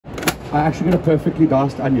I actually get a perfectly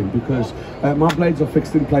diced onion because my blades are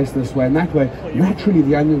fixed in place this way, and that way naturally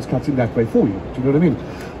the onion's cutting that way for you. Do you know what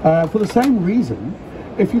I mean? For the same reason,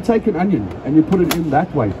 if you take an onion and you put it in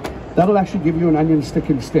that way, that'll actually give you an onion stick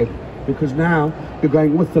instead, because now you're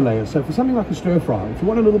going with the layer. So for something like a stir fry, if you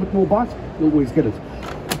want a little bit more bite, you'll always get it.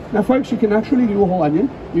 Now folks, you can actually do a whole onion,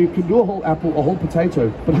 you can do a whole apple, a whole potato,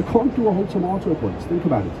 but I can't do a whole tomato at once. Think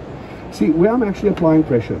about it. See, where I'm actually applying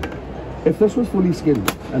pressure, if this was fully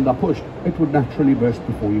skinned and I pushed, it would naturally burst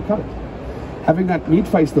before you cut it. Having that meat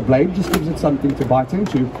face the blade just gives it something to bite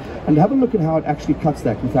into, and have a look at how it actually cuts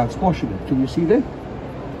that without squashing it. Can you see there?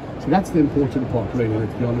 See, that's the important part, really,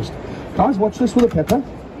 to be honest. Guys, watch this with a pepper.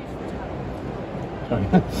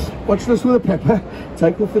 Watch this with a pepper.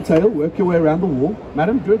 Take off the tail, work your way around the wall.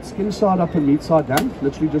 Madam, do it skin side up and meat side down.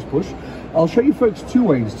 Literally just push. I'll show you folks two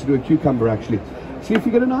ways to do a cucumber actually. See, if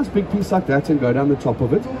you get a nice big piece like that and go down the top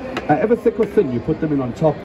of it, ever thick or thin, you put them in on top.